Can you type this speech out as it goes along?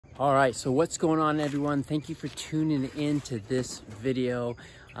All right, so what's going on, everyone? Thank you for tuning in to this video.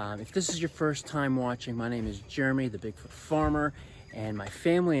 If this is your first time watching, my name is Jeremy, the Bigfoot Farmer, and my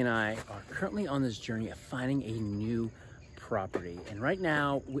family and I are currently on this journey of finding a new property. And right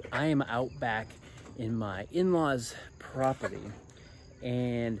now, I am out back in my in-laws' property.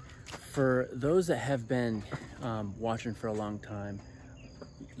 And for those that have been watching for a long time,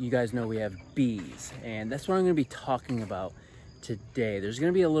 you guys know we have bees, and that's what I'm going to be talking about today. There's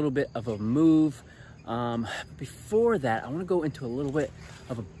going to be a little bit of a move. Before that, I want to go into a little bit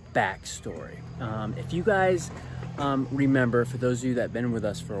of a backstory. If you guys remember, for those of you that have been with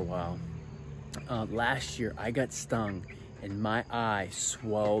us for a while, last year I got stung and my eye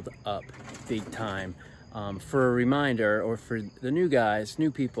swelled up big time. For a reminder, or for the new guys, new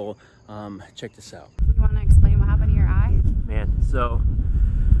people, check this out. You want to explain what happened to your eye? Man, so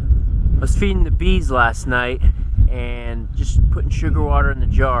I was feeding the bees last night and just putting sugar water in the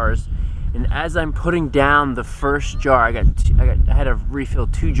jars, and as I'm putting down the first jar, I had to refill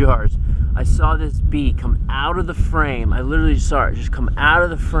 2 jars. I saw this bee come out of the frame. I literally saw it just come out of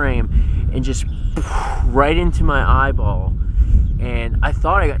the frame and just right into my eyeball, and I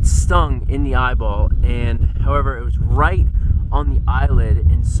thought I got stung in the eyeball, and however it was right on the eyelid.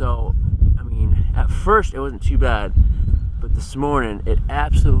 And so, I mean, at first it wasn't too bad, but this morning it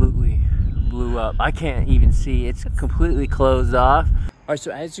absolutely blew up. I can't even see. It's completely closed off. All right,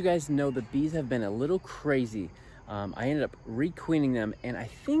 so as you guys know, the bees have been a little crazy. I ended up requeening them, and I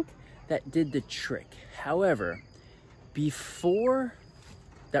think that did the trick. However, before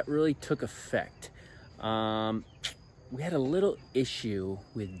that really took effect, we had a little issue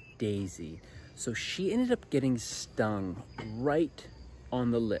with Daisy. So she ended up getting stung right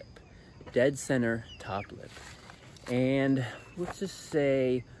on the lip, dead center top lip. And let's just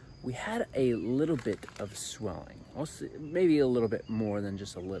say we had a little bit of swelling, also maybe a little bit more than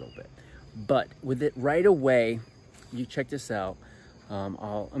just a little bit. But with it right away, you check this out. I'm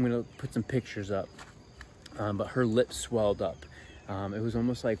gonna put some pictures up, but her lips swelled up. It was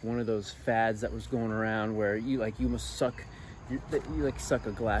almost like one of those fads that was going around where you almost suck, you suck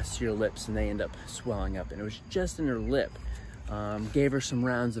a glass to your lips and they end up swelling up. And it was just in her lip. Gave her some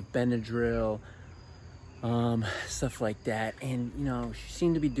rounds of Benadryl, stuff like that, and you know, she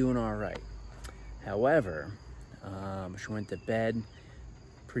seemed to be doing all right. However, she went to bed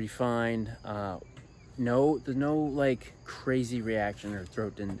pretty fine. There's no like crazy reaction. Her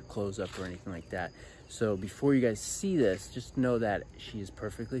throat didn't close up or anything like that. So before you guys see this, just know that she is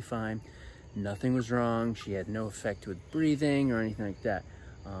perfectly fine. Nothing was wrong. She had no effect with breathing or anything like that.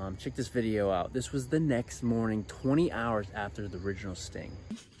 Check this video out. This was the next morning, 20 hours after the original sting.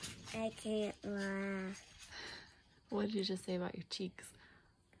 I can't laugh. What did you just say about your cheeks?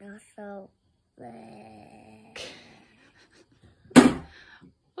 They're so bad.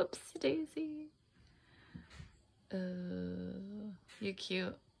 Whoops, Daisy. You're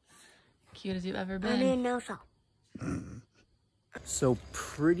cute. Cute as you've ever been. I didn't know so. So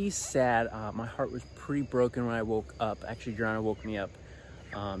pretty sad. My heart was pretty broken when I woke up. Actually, Joanna woke me up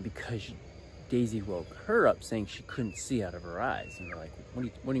because Daisy woke her up saying she couldn't see out of her eyes. And we're like, what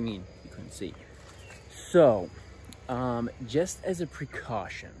do you mean you couldn't see? So, just as a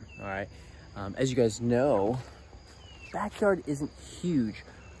precaution, all right, as you guys know, backyard isn't huge,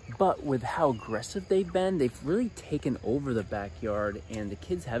 but with how aggressive they've been, they've really taken over the backyard and the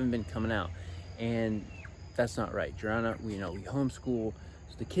kids haven't been coming out. And that's not right. Joanna, we homeschool,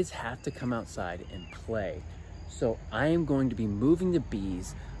 so the kids have to come outside and play. So I am going to be moving the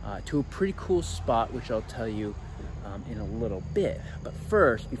bees to a pretty cool spot, which I'll tell you in a little bit. But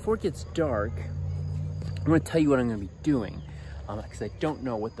first, before it gets dark, I'm going to tell you what I'm going to be doing, because I don't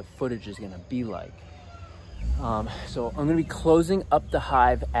know what the footage is going to be like. So I'm going to be closing up the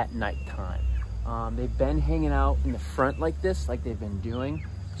hive at nighttime. They've been hanging out in the front like this, like they've been doing.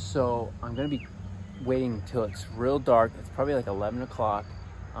 So I'm going to be waiting until it's real dark. It's probably like 11 o'clock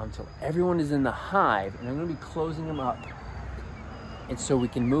until everyone is in the hive, and I'm going to be closing them up, and so we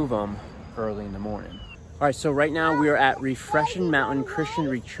can move them early in the morning. All right, so right now we are at Refreshing Mountain Christian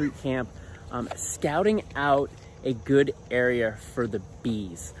Retreat Camp, scouting out a good area for the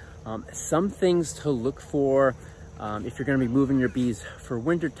bees. Some things to look for if you're going to be moving your bees for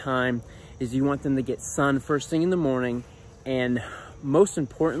winter time is you want them to get sun first thing in the morning, and most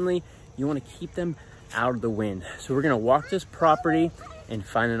importantly, you want to keep them out of the wind. So we're going to walk this property and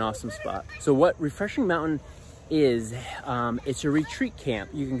find an awesome spot. So what Refreshing Mountain is, it's a retreat camp.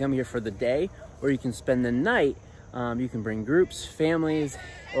 You can come here for the day, or you can spend the night You can bring groups, families,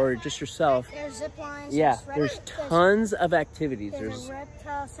 or just yourself. There's zip lines. Yeah, there's tons of activities. There's a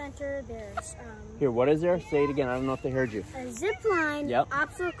reptile center. There's here, what is there? Say it again. I don't know if they heard you. a zip line. Yep.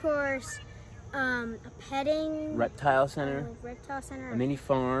 Obstacle course. A petting. Reptile center. Reptile center. A mini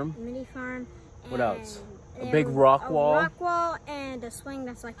farm. A mini farm. What else? A big rock wall. A rock wall and a swing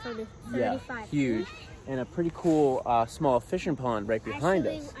that's like 35 huge. feet. And a pretty cool small fishing pond right behind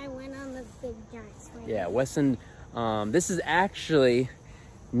us. I went on the big giant swing. Yeah, Weston, this is actually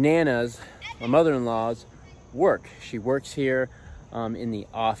Nana's, my mother-in-law's, work. She works here in the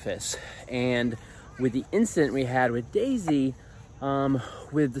office. And with the incident we had with Daisy,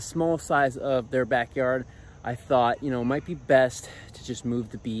 with the small size of their backyard, I thought, you know, it might be best to just move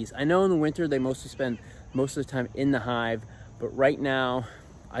the bees. I know in the winter they mostly spend most of the time in the hive, but right now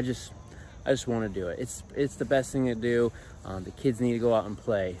I just want to do it. It's the best thing to do. The kids need to go out and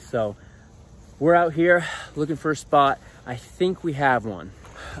play. So we're out here looking for a spot. I think we have one.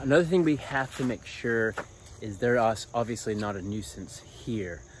 Another thing we have to make sure is they're obviously not a nuisance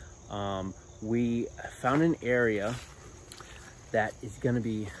here. We found an area that is going to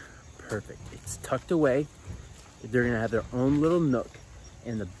be perfect. It's tucked away. They're going to have their own little nook.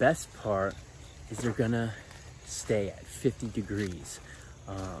 And the best part is they're going to stay at 50 degrees.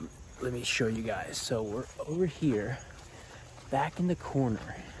 Let me show you guys. So we're over here, back in the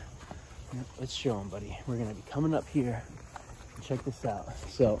corner. Let's show them, buddy. We're gonna be coming up here. Check this out.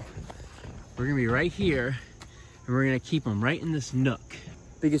 So we're gonna be right here, and we're gonna keep them right in this nook.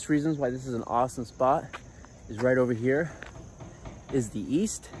 Biggest reasons why this is an awesome spot is right over here is the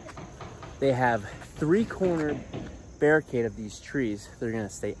east. They have 3-corner barricade of these trees. They're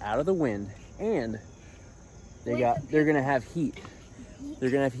gonna stay out of the wind, and they're gonna have heat. They're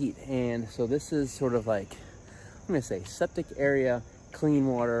gonna have heat, and so this is sort of like, I'm gonna say septic area, clean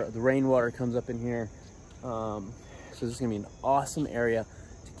water. The rainwater comes up in here. So this is gonna be an awesome area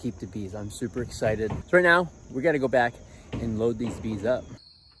to keep the bees. I'm super excited. So right now, we gotta go back and load these bees up.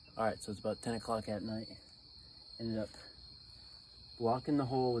 All right, so it's about 10 o'clock at night. Ended up blocking the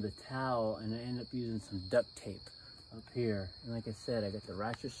hole with a towel, and I ended up using some duct tape up here. And like I said, I got the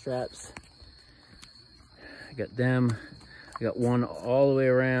ratchet straps. I got them. I got one all the way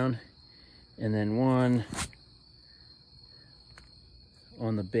around, and then one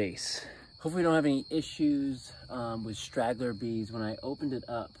on the base. Hopefully we don't have any issues with straggler bees. When I opened it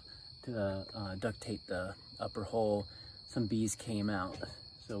up to duct tape the upper hole, some bees came out.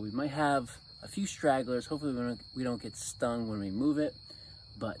 So we might have a few stragglers. Hopefully we don't get stung when we move it,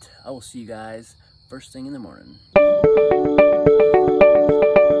 but I will see you guys first thing in the morning.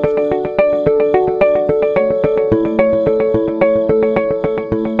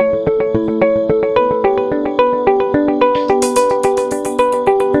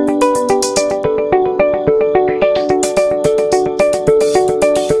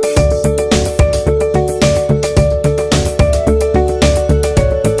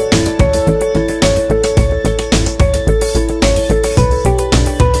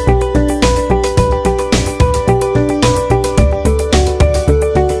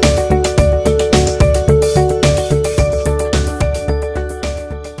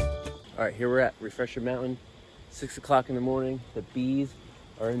 Refresher Mountain, 6 o'clock in the morning. The bees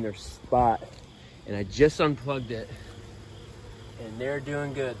are in their spot, and I just unplugged it, and they're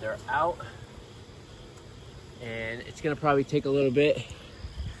doing good. They're out, and it's gonna probably take a little bit.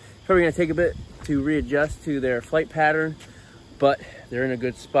 Probably gonna take a bit to readjust to their flight pattern, but they're in a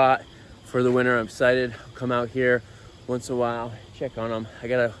good spot for the winter. I'm excited. I'll come out here once in a while, check on them. I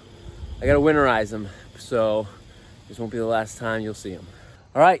gotta winterize them, so this won't be the last time you'll see them.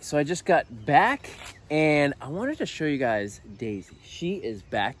 All right, so I just got back, and I wanted to show you guys Daisy. She is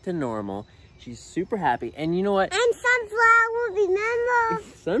back to normal. She's super happy, and you know what? And sunflowers, remember?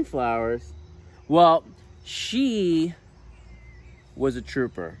 Sunflowers. Well, she was a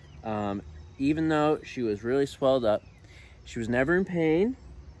trooper. Even though she was really swelled up, she was never in pain,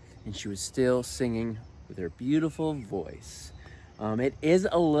 and she was still singing with her beautiful voice. It is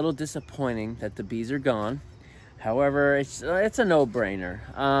a little disappointing that the bees are gone. However, it's a no-brainer.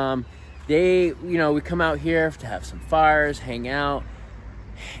 We come out here to have some fires, hang out,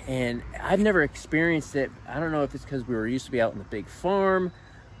 and I've never experienced it. I don't know if it's because we were used to be out in the big farm,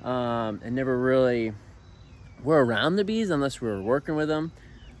 and never really were around the bees unless we were working with them.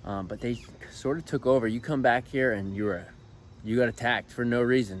 But they sort of took over. You come back here and you got attacked for no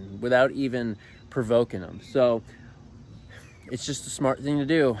reason, without even provoking them. So it's just a smart thing to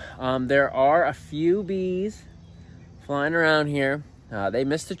do. There are a few bees flying around here. They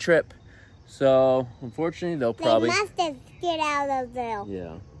missed a trip, so unfortunately they'll probably... They must have get out of there.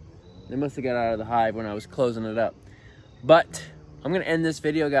 Yeah. They must have got out of the hive when I was closing it up. But I'm gonna end this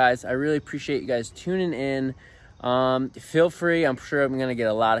video, guys. I really appreciate you guys tuning in. Feel free, I'm sure I'm gonna get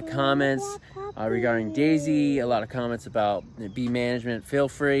a lot of comments regarding Daisy, a lot of comments about bee management. Feel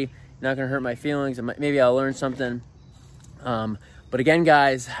free, not gonna hurt my feelings. Maybe I'll learn something. But again,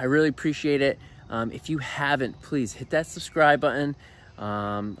 guys, I really appreciate it. If you haven't, please hit that subscribe button.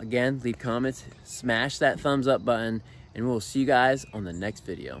 Again, leave comments, smash that thumbs up button, and we'll see you guys on the next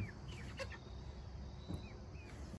video.